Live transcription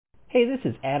Hey, this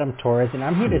is Adam Torres, and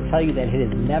I'm here to tell you that it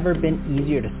has never been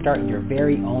easier to start your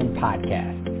very own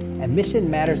podcast. At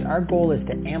Mission Matters, our goal is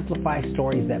to amplify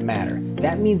stories that matter.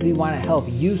 That means we want to help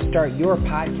you start your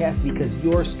podcast because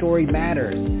your story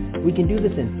matters. We can do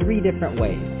this in 3 different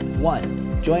ways.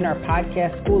 1, join our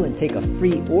podcast school and take a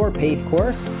free or paid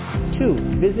course.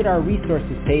 2, visit our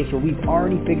resources page where we've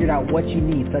already figured out what you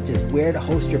need, such as where to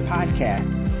host your podcast.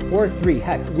 Or 3,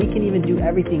 heck, we can even do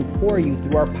everything for you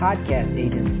through our podcast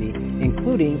agency,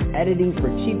 including editing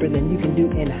for cheaper than you can do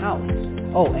in-house.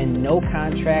 Oh, and no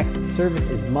contract, service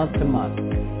is month to month.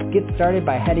 Get started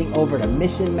by heading over to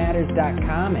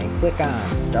missionmatters.com and click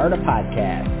on Start a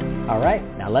Podcast. All right,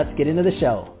 now let's get into the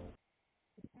show.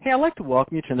 Hey, I'd like to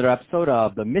welcome you to another episode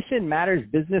of the Mission Matters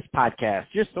Business Podcast,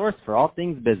 your source for all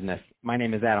things business. My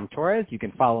name is Adam Torres. You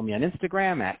can follow me on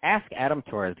Instagram at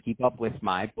AskAdamTorres to keep up with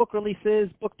my book releases,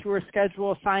 book tour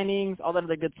schedule, signings, all that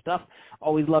other good stuff.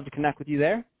 Always love to connect with you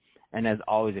there. And as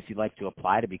always, if you'd like to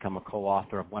apply to become a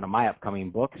co-author of one of my upcoming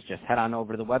books, just head on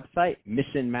over to the website,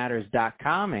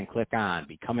 missionmatters.com, and click on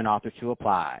Become an Author to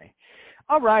apply.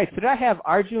 All right, so today I have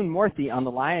Arjun Moorthy on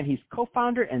the line. He's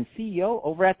co-founder and CEO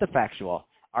over at The Factual.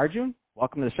 Arjun,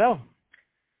 welcome to the show.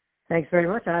 Thanks very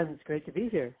much, Adam. It's great to be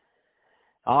here.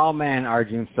 Oh, man,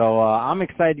 Arjun. So I'm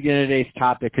excited to get into today's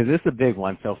topic because this is a big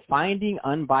one. So finding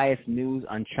unbiased news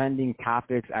on trending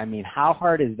topics, I mean, how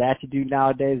hard is that to do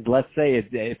nowadays? Let's say,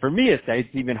 for me, it's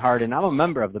even hard, and I'm a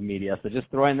member of the media, so just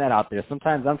throwing that out there.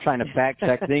 Sometimes I'm trying to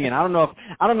fact-check things, and I don't know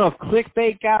if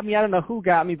clickbait got me. I don't know who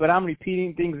got me, but I'm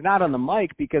repeating things not on the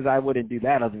mic because I wouldn't do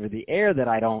that over the air that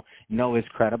I don't know is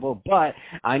credible. But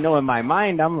I know in my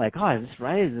mind, I'm like, oh, is this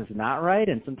right? Is this not right?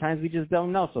 And sometimes we just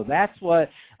don't know. So that's what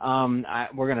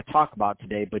we're going to talk about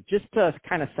today, but just to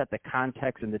kind of set the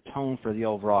context and the tone for the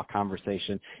overall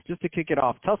conversation, just to kick it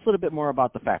off, tell us a little bit more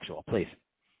about The Factual, please.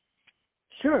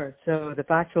 Sure. So The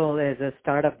Factual is a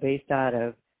startup based out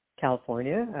of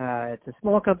California. It's a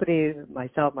small company,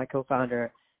 myself, my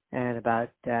co-founder, and about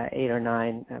 8 or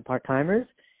 9 part-timers.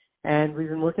 And we've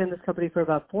been working in this company for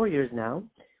about 4 years now.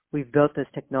 We've built this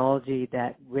technology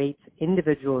that rates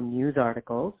individual news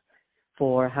articles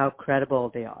for how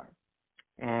credible they are.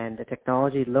 And the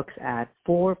technology looks at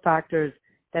 4 factors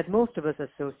that most of us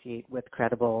associate with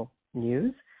credible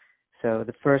news. So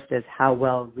the first is how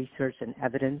well researched and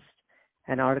evidenced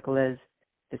an article is.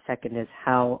 The second is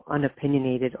how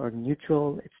unopinionated or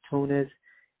neutral its tone is.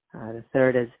 The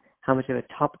third is how much of a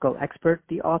topical expert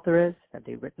the author is. Have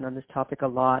they written on this topic a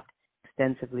lot,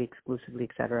 extensively, exclusively,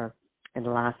 etc. And the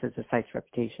last is the site's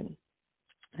reputation.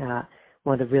 One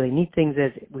of the really neat things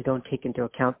is we don't take into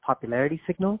account popularity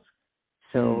signals.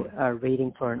 So our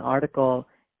rating for an article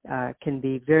can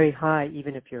be very high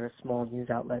even if you're a small news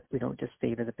outlet. We don't just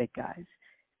favor the big guys.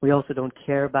 We also don't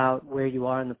care about where you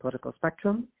are in the political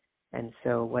spectrum. And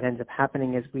so what ends up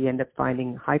happening is we end up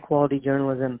finding high-quality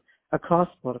journalism across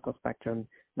the political spectrum,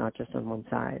 not just on one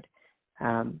side.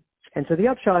 And so the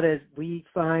upshot is we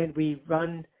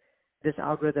run this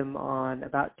algorithm on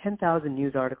about 10,000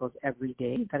 news articles every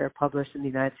day that are published in the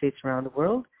United States around the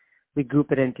world. We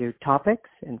group it into topics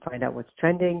and find out what's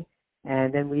trending,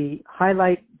 and then we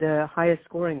highlight the highest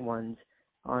scoring ones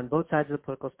on both sides of the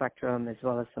political spectrum, as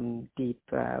well as some deep,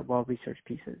 well-researched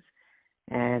pieces.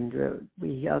 And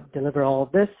we deliver all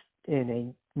of this in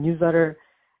a newsletter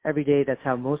every day. That's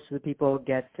how most of the people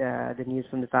get the news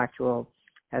from The Factual,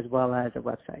 as well as a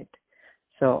website.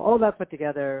 So all that put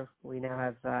together, we now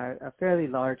have a fairly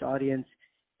large audience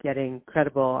getting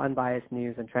credible, unbiased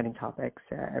news and trending topics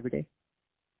every day.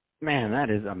 Man, that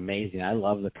is amazing. I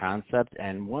love the concept.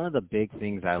 And one of the big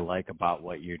things I like about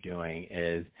what you're doing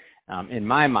is, in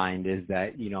my mind, is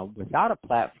that, without a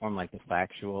platform like The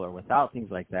Factual or without things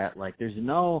like that, like there's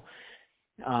no,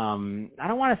 I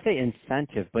don't want to say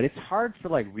incentive, but it's hard for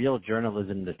like real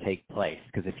journalism to take place.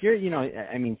 Because if you're,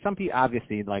 some people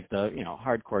obviously like the,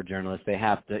 hardcore journalists, they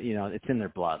have to, it's in their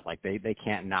blood. Like they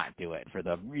can't not do it for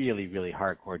the really, really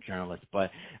hardcore journalists.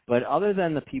 But other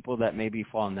than the people that maybe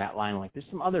fall in that line, like there's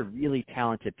some other really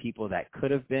talented people that could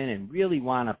have been and really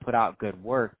want to put out good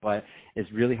work, but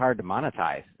it's really hard to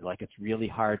monetize. Like it's really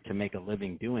hard to make a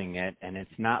living doing it. And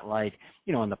it's not like,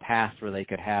 in the past where they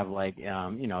could have like,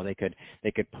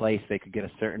 they could get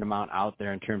a certain amount out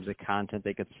there in terms of content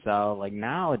they could sell. Like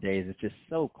nowadays, it's just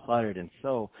so cluttered and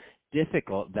so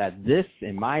difficult that this,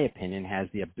 in my opinion, has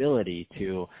the ability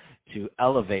to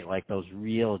elevate like those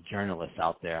real journalists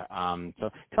out there. So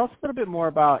tell us a little bit more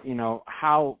about,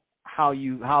 how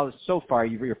so far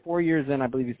you're 4 years in, I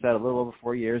believe you said a little over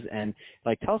 4 years, and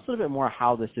like tell us a little bit more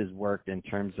how this has worked in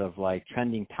terms of like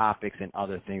trending topics and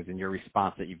other things and your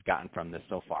response that you've gotten from this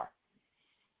so far.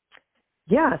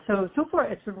 Yeah, so far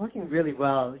it's been working really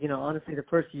well. Honestly, the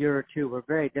first year or two were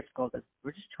very difficult.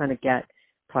 We're just trying to get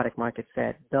product market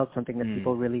fit, build something that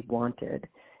people really wanted.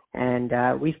 And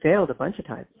we failed a bunch of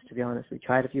times, to be honest. We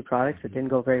tried a few products that didn't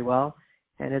go very well.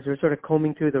 And as we're sort of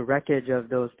combing through the wreckage of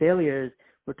those failures,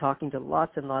 we're talking to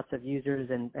lots and lots of users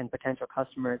and potential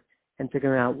customers and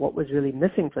figuring out what was really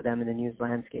missing for them in the news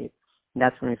landscape. And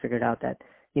that's when we figured out that,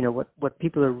 what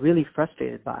people are really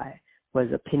frustrated by was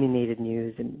opinionated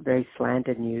news and very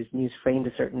slanted news framed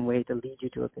a certain way to lead you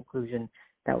to a conclusion.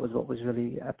 That was what was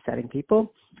really upsetting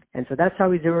people. And so that's how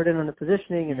we zeroed in on the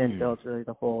positioning and then built really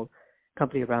the whole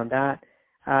company around that.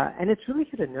 And it's really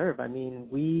hit a nerve. I mean,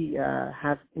 we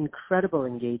have incredible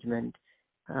engagement.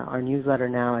 Our newsletter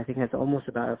now, I think, has almost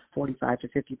about a 45 to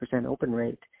 50% open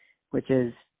rate, which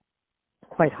is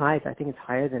quite high. I think it's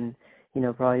higher than,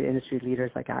 probably industry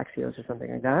leaders like Axios or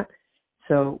something like that.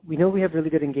 So we know we have really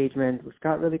good engagement. We've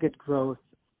got really good growth.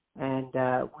 And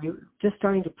we're just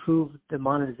starting to prove the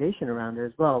monetization around it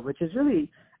as well, which is really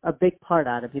a big part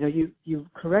out of, you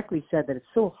correctly said that it's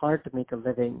so hard to make a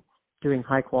living doing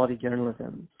high quality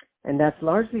journalism. And that's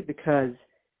largely because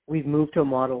we've moved to a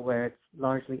model where it's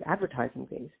largely advertising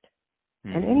based.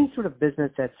 And any sort of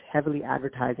business that's heavily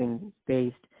advertising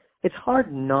based, it's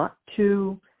hard not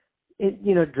to,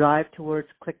 drive towards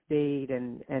clickbait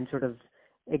and sort of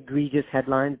egregious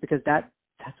headlines because that's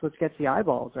what gets the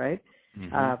eyeballs, right?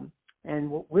 And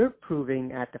what we're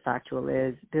proving at The Factual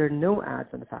is there are no ads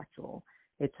on The Factual.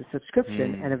 It's a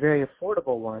subscription and a very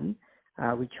affordable one.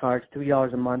 We charge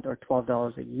 $3 a month or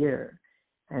 $12 a year.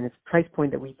 And it's a price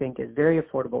point that we think is very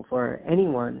affordable for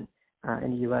anyone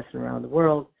in the U.S. and around the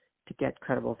world to get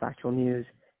credible factual news.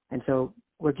 And so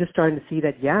we're just starting to see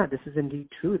that, this is indeed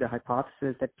true. The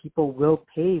hypothesis that people will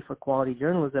pay for quality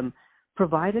journalism,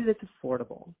 provided it's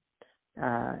affordable,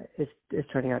 is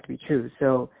turning out to be true.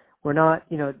 So we're not,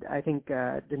 I think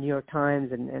the New York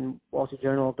Times and Wall Street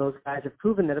Journal, those guys have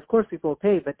proven that, of course, people will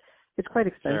pay, but it's quite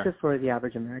expensive for the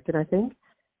average American, I think.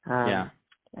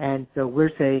 And so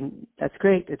we're saying that's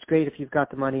great. It's great if you've got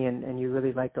the money and you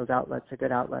really like those outlets, are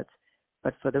good outlets.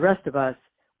 But for the rest of us,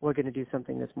 we're going to do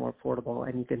something that's more affordable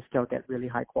and you can still get really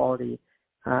high quality.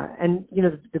 And,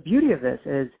 the beauty of this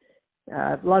is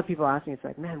a lot of people ask me, it's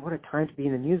like, man, what a time to be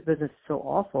in the news business. It's so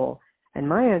awful. And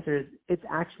my answer is it's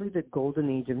actually the golden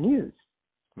age of news.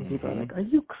 And people are like, are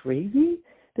you crazy?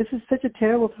 This is such a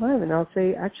terrible time. And I'll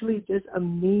say, actually, there's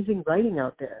amazing writing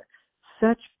out there.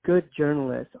 Such good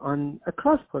journalists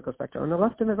across political spectrum, on the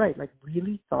left and the right, like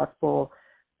really thoughtful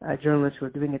journalists who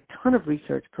are doing a ton of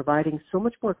research, providing so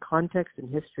much more context and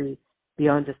history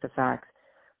beyond just the facts.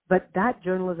 But that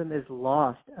journalism is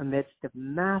lost amidst the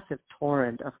massive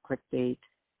torrent of clickbait,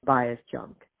 biased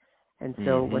junk. And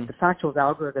so what the Factual's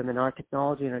algorithm and our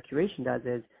technology and our curation does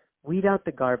is weed out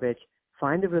the garbage,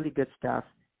 find the really good stuff,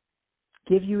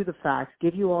 give you the facts,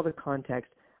 give you all the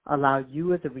context, allow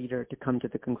you as a reader to come to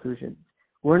the conclusions.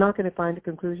 We're not going to find the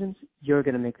conclusions. You're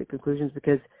going to make the conclusions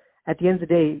because at the end of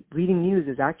the day, reading news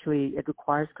is actually, it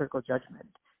requires critical judgment.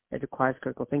 It requires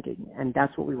critical thinking. And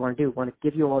that's what we want to do. We want to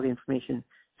give you all the information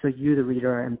so you, the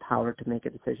reader, are empowered to make a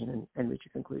decision and reach a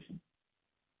conclusion.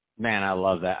 Man, I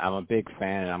love that. I'm a big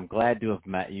fan, and I'm glad to have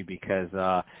met you because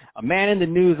a man in the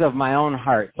news of my own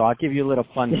heart. So I'll give you a little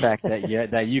fun fact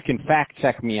that you can fact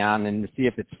check me on and see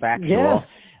if it's factual.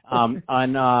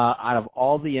 Out of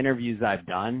all the interviews I've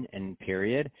done, in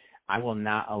period, I will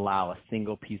not allow a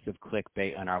single piece of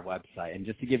clickbait on our website. And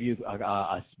just to give you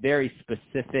a very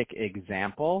specific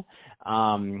example,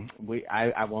 I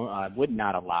would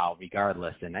not allow,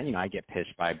 regardless. And I get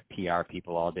pitched by PR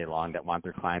people all day long that want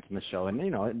their clients on the show. And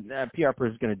a PR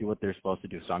person is going to do what they're supposed to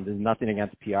do. So there's nothing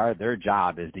against PR. Their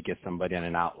job is to get somebody on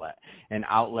an outlet. And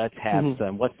outlets have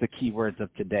some. What's the keywords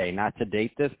of today? Not to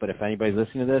date this, but if anybody's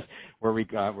listening to this, we're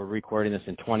recording this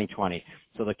in 2020.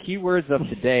 So the keywords of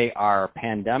today are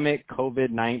pandemic,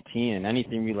 COVID-19, and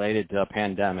anything related to a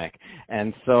pandemic.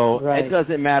 And so it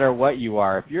doesn't matter what you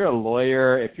are. If you're a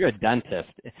lawyer, if you're a dentist,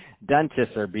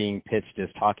 dentists are being pitched as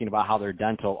talking about how their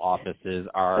dental offices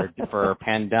are for a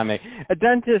pandemic. A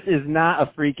dentist is not a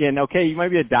freaking, okay, you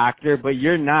might be a doctor, but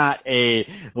you're not a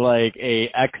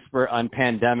expert on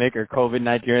pandemic or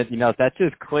COVID-19 or anything else. That's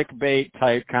just clickbait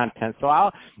type content. So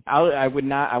I will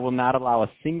not allow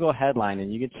a single headline,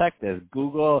 and you can check this.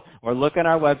 Google or look on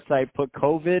our website, put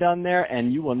COVID on there,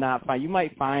 and you will not find. You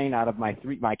might find out of my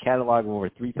catalog of over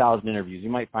 3,000 interviews, you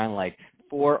might find like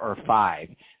 4 or 5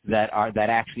 that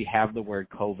actually have the word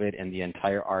COVID in the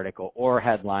entire article or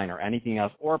headline or anything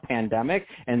else or pandemic,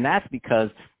 and that's because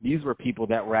these were people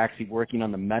that were actually working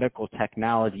on the medical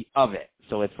technology of it.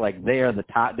 So it's like they are the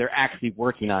top. They're actually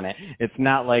working on it. It's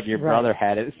not like your Right. brother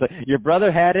had it. So your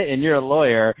brother had it, and you're a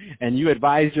lawyer, and you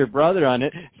advised your brother on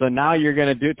it. So now you're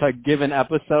going to give an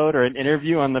episode or an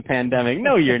interview on the pandemic.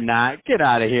 No, you're not. Get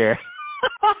out of here.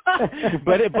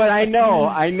 but I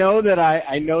know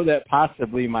that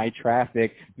possibly my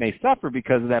traffic may suffer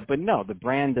because of that, but no, the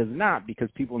brand does not, because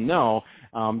people know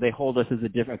they hold us as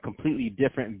a completely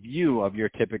different view of your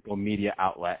typical media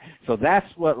outlet. So that's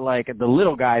what, like, the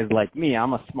little guys like me,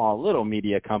 I'm a small little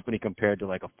media company compared to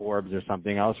like a Forbes or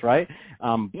something else, right?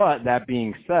 But that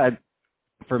being said,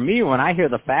 for me, when I hear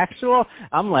The Factual,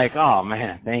 I'm like, oh,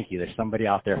 man, thank you. There's somebody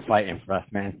out there fighting for us,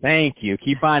 man. Thank you.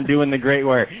 Keep on doing the great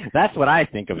work. That's what I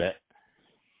think of it.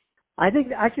 I think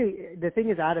actually the thing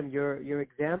is, Adam, your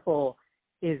example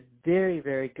is very,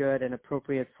 very good and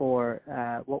appropriate for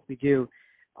what we do.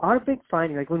 Our big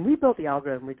finding, like when we built the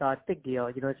algorithm, we thought, big deal,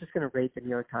 it's just going to rate the New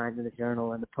York Times and the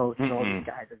Journal and the Post and all these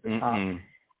guys at the top.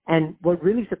 And what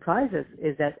really surprised us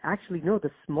is that actually, no, the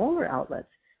smaller outlets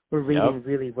were rating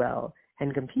really well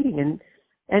and competing. And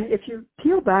if you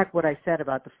peel back what I said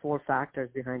about the 4 factors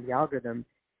behind the algorithm,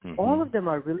 all of them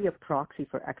are really a proxy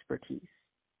for expertise,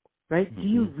 right? Do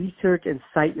you research and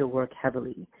cite your work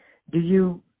heavily? Do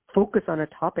you focus on a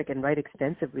topic and write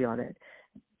extensively on it?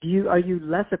 Are you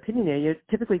less opinionated?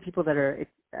 Typically, people that are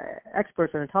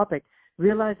experts on a topic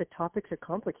realize that topics are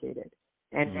complicated.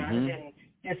 And rather than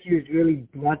just use really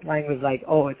blunt language like,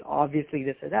 oh, it's obviously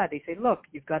this or that, they say, look,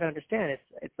 you've got to understand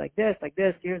it's like this,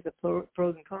 here's the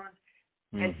pros and cons.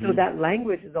 And so that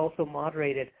language is also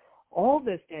moderated. All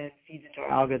this then feeds into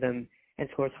our algorithm and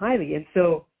scores highly. And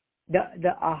so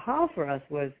the aha for us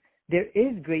was there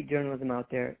is great journalism out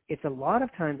there. It's a lot of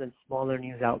times on smaller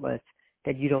news outlets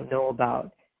that you don't know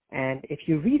about. And if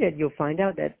you read it, you'll find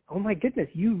out that, oh my goodness,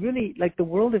 you really, like, the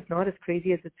world is not as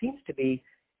crazy as it seems to be.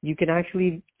 You can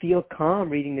actually feel calm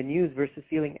reading the news versus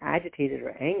feeling agitated or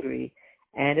angry.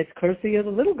 And it's courtesy of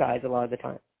the little guys a lot of the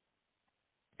time.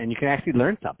 And you can actually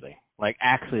learn something,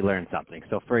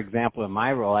 So, for example, in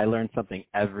my role, I learn something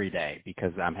every day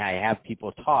because I have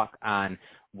people talk on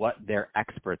what they're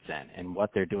experts in and what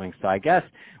they're doing. So I guess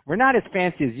we're not as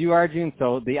fancy as you, Arjun.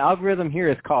 So the algorithm here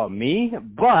is called me,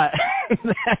 but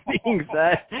that being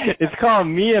said, it's called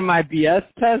me and my BS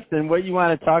test and what you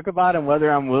want to talk about and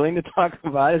whether I'm willing to talk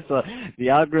about it. So the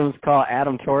algorithm's called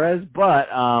Adam Torres, but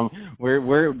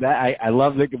I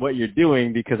love what you're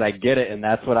doing because I get it, and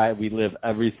that's what we live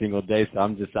every single day. So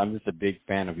I'm just a big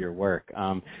fan of your work.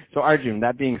 So Arjun,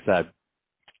 that being said,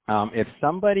 if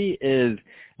somebody is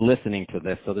listening to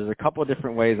this, so there's a couple of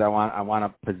different ways I want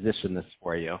to position this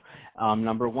for you.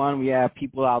 Number one, we have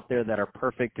people out there that are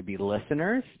perfect to be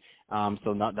listeners.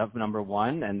 So that's number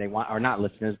one, and they are not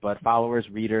listeners, but followers,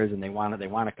 readers, and they want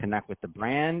to connect with the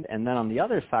brand. And then on the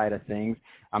other side of things,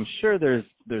 I'm sure there's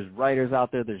writers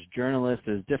out there, there's journalists,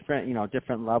 there's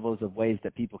different levels of ways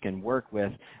that people can work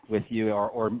with you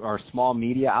or small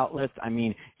media outlets. I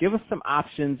mean, give us some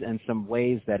options and some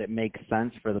ways that it makes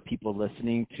sense for the people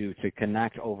listening to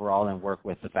connect overall and work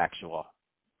with The Factual.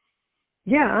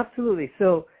 Yeah, absolutely.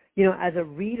 So, as a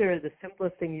reader, the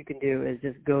simplest thing you can do is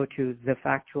just go to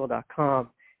thefactual.com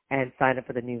and sign up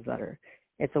for the newsletter.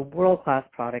 It's a world-class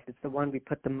product. It's the one we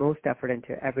put the most effort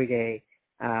into every day,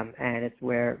 and it's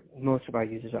where most of our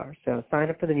users are. So sign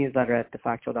up for the newsletter at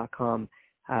thefactual.com.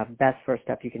 Best first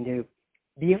step you can do.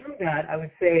 Beyond that, I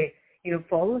would say,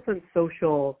 follow us on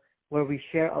social where we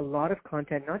share a lot of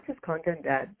content, not just content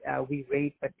that we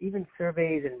rate, but even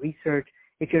surveys and research.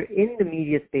 If you're in the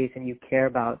media space and you care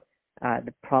about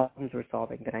the problems we're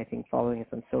solving, then I think following us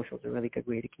on social is a really good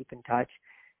way to keep in touch.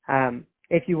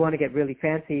 If you want to get really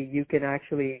fancy, you can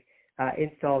actually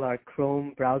install our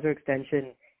Chrome browser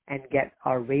extension and get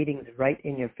our ratings right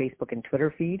in your Facebook and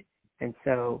Twitter feed. And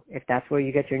so if that's where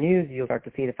you get your news, you'll start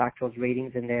to see The Factual's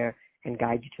ratings in there and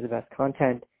guide you to the best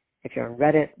content. If you're on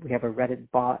Reddit, we have a Reddit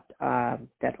bot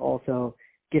that also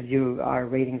gives you our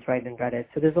ratings right in Reddit.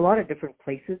 So there's a lot of different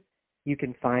places you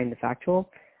can find The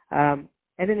Factual.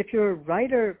 And then if you're a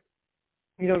writer,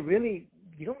 really,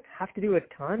 you don't have to do a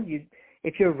ton.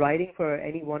 If you're writing for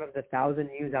any one of the 1,000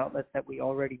 news outlets that we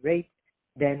already rate,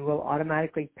 then we'll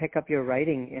automatically pick up your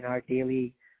writing in our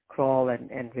daily crawl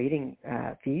and rating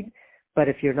feed. But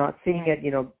if you're not seeing it,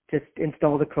 just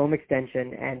install the Chrome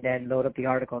extension and then load up the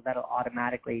article. That'll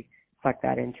automatically suck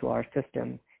that into our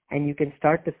system. And you can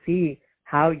start to see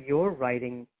how your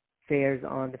writing fares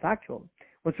on The Factual.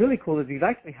 What's really cool is we've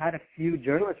actually had a few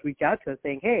journalists reach out to us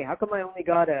saying, hey, how come I only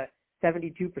got a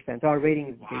 72%? So our rating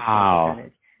is based on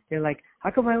percentage. They're like,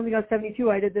 how come I only got 72?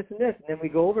 I did this and this. And then we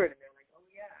go over it and they're like, oh,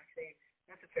 yeah, actually,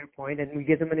 that's a fair point. And we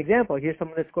give them an example. Here's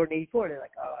someone that scored an 84. And they're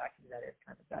like, oh, actually, that is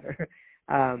kind of better.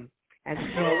 And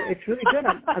so it's really good.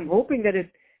 I'm hoping that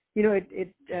it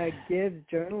gives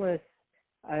journalists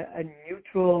a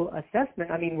neutral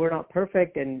assessment. I mean, we're not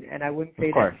perfect, and I wouldn't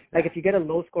say that, like, if you get a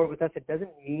low score with us, it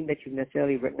doesn't mean that you've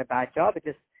necessarily written a bad job. It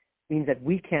just means that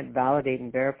we can't validate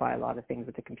and verify a lot of things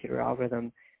with the computer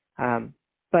algorithm.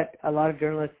 But a lot of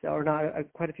journalists, or not,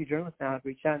 quite a few journalists now have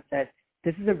reached out and said,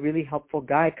 this is a really helpful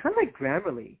guide, kind of like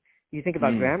Grammarly. You think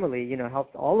about Grammarly,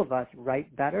 helps all of us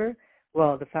write better.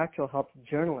 Well, The Factual helps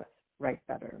journalists write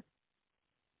better.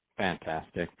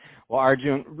 Fantastic. Well,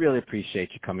 Arjun, really appreciate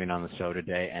you coming on the show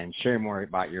today and sharing more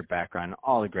about your background,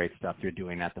 all the great stuff you're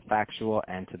doing at The Factual.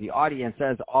 And to the audience,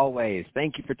 as always,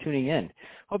 thank you for tuning in.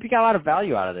 Hope you got a lot of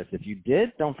value out of this. If you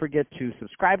did, don't forget to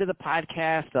subscribe to the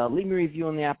podcast, leave me a review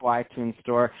on the Apple iTunes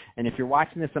Store. And if you're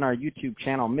watching this on our YouTube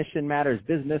channel, Mission Matters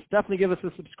Business, definitely give us a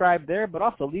subscribe there, but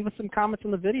also leave us some comments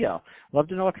on the video. Love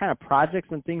to know what kind of projects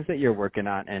and things that you're working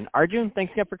on. And Arjun,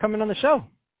 thanks again for coming on the show.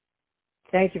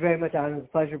 Thank you very much, Adam. It was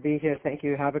a pleasure being here. Thank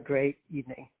you. Have a great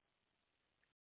evening.